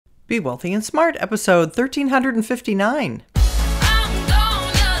Be Wealthy and Smart, episode 1359.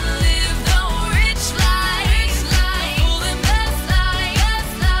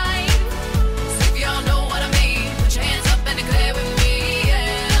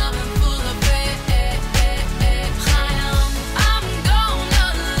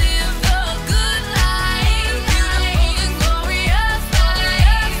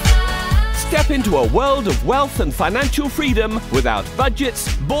 Step into a world of wealth and financial freedom without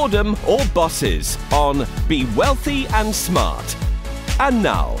budgets, boredom, or bosses on Be Wealthy and Smart. And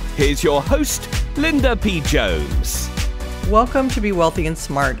now, here's your host, Linda P. Jones. Welcome to Be Wealthy and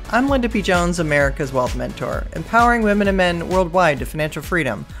Smart. I'm Linda P. Jones, America's Wealth Mentor, empowering women and men worldwide to financial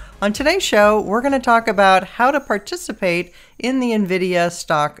freedom. On today's show, we're going to talk about how to participate in the Nvidia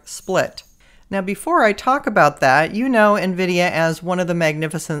stock split. Now, before I talk about that, you know Nvidia as one of the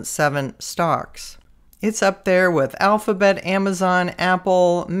Magnificent Seven stocks. It's up there with Alphabet, Amazon,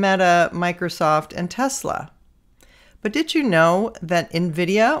 Apple, Meta, Microsoft, and Tesla. But did you know that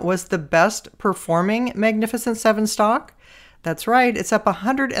Nvidia was the best performing Magnificent Seven stock? That's right, it's up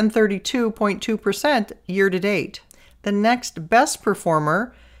 132.2% year to date. The next best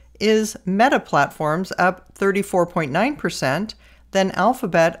performer is Meta Platforms, up 34.9%. Then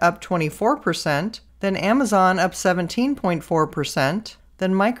Alphabet up 24%, then Amazon up 17.4%,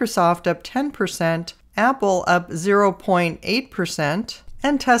 then Microsoft up 10%, Apple up 0.8%,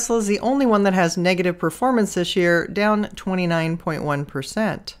 and Tesla is the only one that has negative performance this year, down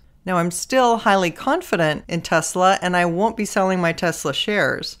 29.1%. Now, I'm still highly confident in Tesla, and I won't be selling my Tesla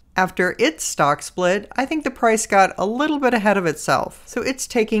shares. After its stock split, I think the price got a little bit ahead of itself, so it's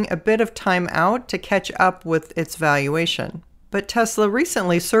taking a bit of time out to catch up with its valuation. But Tesla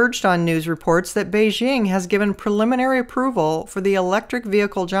recently surged on news reports that Beijing has given preliminary approval for the electric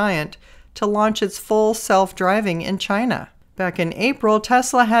vehicle giant to launch its full self-driving in China. Back in April,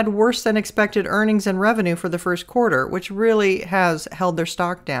 Tesla had worse than expected earnings and revenue for the first quarter, which really has held their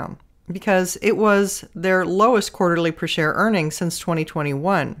stock down because it was their lowest quarterly per share earnings since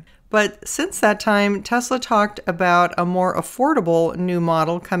 2021. But since that time, Tesla talked about a more affordable new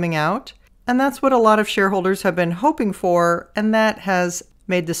model coming out. And that's what a lot of shareholders have been hoping for, and that has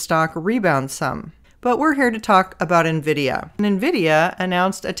made the stock rebound some. But we're here to talk about Nvidia. And Nvidia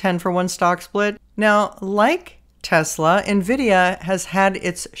announced a 10-for-1 stock split. Now, like Tesla, Nvidia has had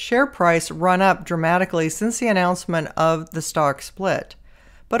its share price run up dramatically since the announcement of the stock split.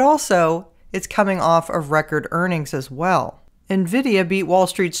 But also, it's coming off of record earnings as well. Nvidia beat Wall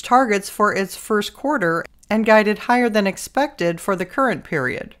Street's targets for its first quarter and guided higher than expected for the current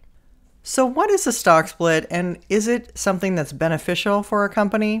period. So what is a stock split, and is it something that's beneficial for a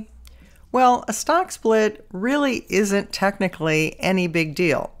company? Well, a stock split really isn't technically any big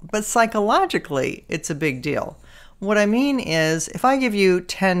deal, but psychologically it's a big deal. What I mean is, if I give you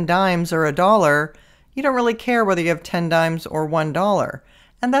 10 dimes or $1, you don't really care whether you have 10 dimes or $1.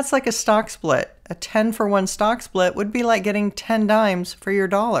 And that's like a stock split. A 10-for-1 stock split would be like getting 10 dimes for your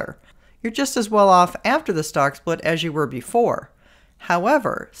dollar. You're just as well off after the stock split as you were before.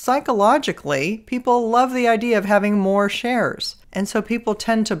 However, psychologically, people love the idea of having more shares, and so people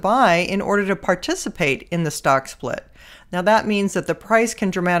tend to buy in order to participate in the stock split. Now that means that the price can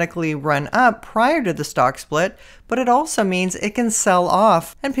dramatically run up prior to the stock split, but it also means it can sell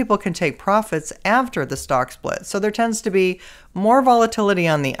off and people can take profits after the stock split. So there tends to be more volatility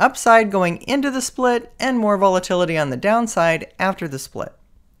on the upside going into the split and more volatility on the downside after the split.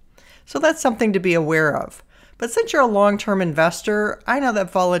 So that's something to be aware of. But since you're a long-term investor, I know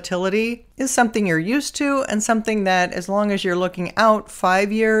that volatility is something you're used to and something that as long as you're looking out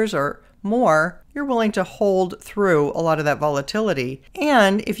 5 years or more, you're willing to hold through a lot of that volatility.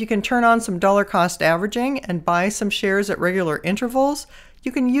 And if you can turn on some dollar cost averaging and buy some shares at regular intervals,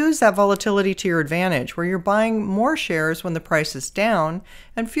 you can use that volatility to your advantage, where you're buying more shares when the price is down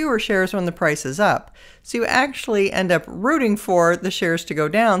and fewer shares when the price is up. So you actually end up rooting for the shares to go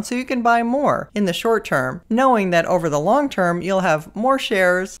down so you can buy more in the short term, knowing that over the long term you'll have more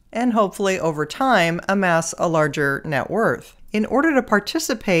shares and hopefully over time amass a larger net worth. In order to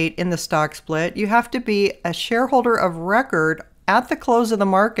participate in the stock split, you have to be a shareholder of record at the close of the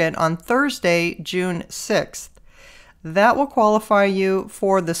market on Thursday, June 6th. That will qualify you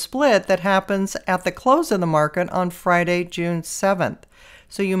for the split that happens at the close of the market on Friday, June 7th.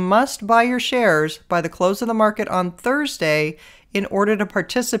 So you must buy your shares by the close of the market on Thursday in order to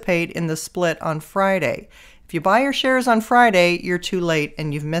participate in the split on Friday. If you buy your shares on Friday, you're too late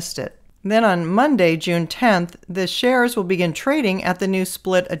and you've missed it. Then on Monday, June 10th, the shares will begin trading at the new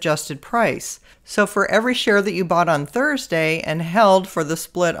split adjusted price. So for every share that you bought on Thursday and held for the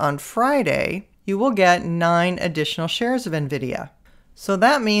split on Friday, you will get 9 additional shares of Nvidia. So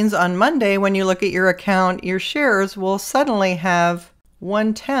that means on Monday, when you look at your account, your shares will suddenly have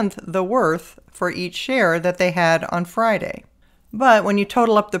 1/10 the worth for each share that they had on Friday. But when you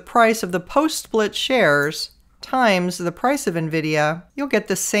total up the price of the post-split shares times the price of Nvidia, you'll get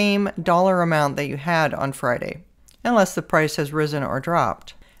the same dollar amount that you had on Friday, unless the price has risen or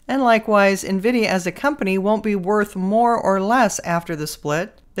dropped. And likewise, Nvidia as a company won't be worth more or less after the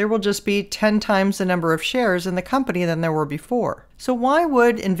split. There will just be 10 times the number of shares in the company than there were before. So why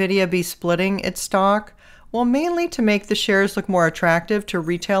would Nvidia be splitting its stock? Well, mainly to make the shares look more attractive to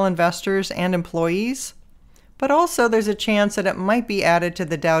retail investors and employees. But also there's a chance that it might be added to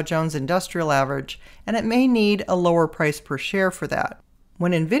the Dow Jones Industrial Average, and it may need a lower price per share for that.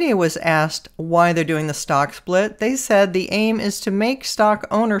 When Nvidia was asked why they're doing the stock split, they said the aim is to make stock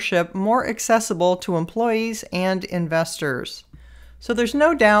ownership more accessible to employees and investors. So there's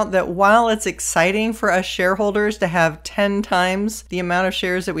no doubt that while it's exciting for us shareholders to have 10 times the amount of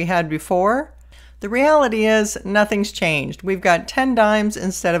shares that we had before, the reality is nothing's changed. We've got 10 dimes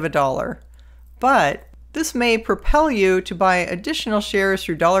instead of $1. But this may propel you to buy additional shares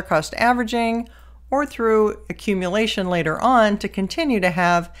through dollar cost averaging or through accumulation later on to continue to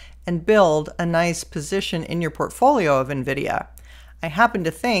have and build a nice position in your portfolio of Nvidia. I happen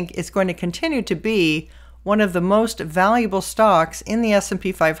to think it's going to continue to be one of the most valuable stocks in the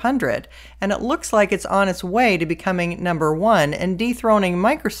S&P 500, and it looks like it's on its way to becoming number one and dethroning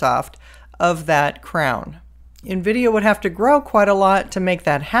Microsoft of that crown. Nvidia would have to grow quite a lot to make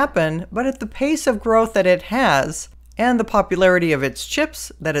that happen, but at the pace of growth that it has and the popularity of its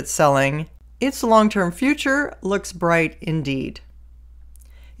chips that it's selling, its long-term future looks bright indeed.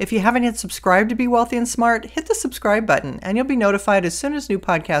 If you haven't yet subscribed to Be Wealthy and Smart, hit the subscribe button and you'll be notified as soon as new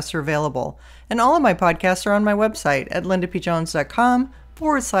podcasts are available. And all of my podcasts are on my website at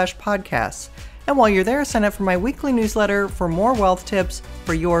lindapjones.com/podcasts. And while you're there, sign up for my weekly newsletter for more wealth tips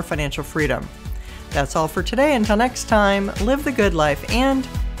for your financial freedom. That's all for today. Until next time, live the good life and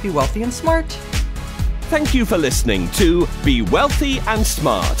be wealthy and smart. Thank you for listening to Be Wealthy and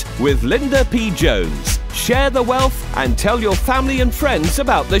Smart with Linda P. Jones. Share the wealth and tell your family and friends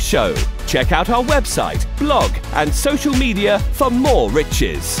about the show. Check out our website, blog, and social media for more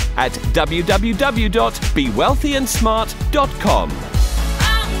riches at www.bewealthyandsmart.com.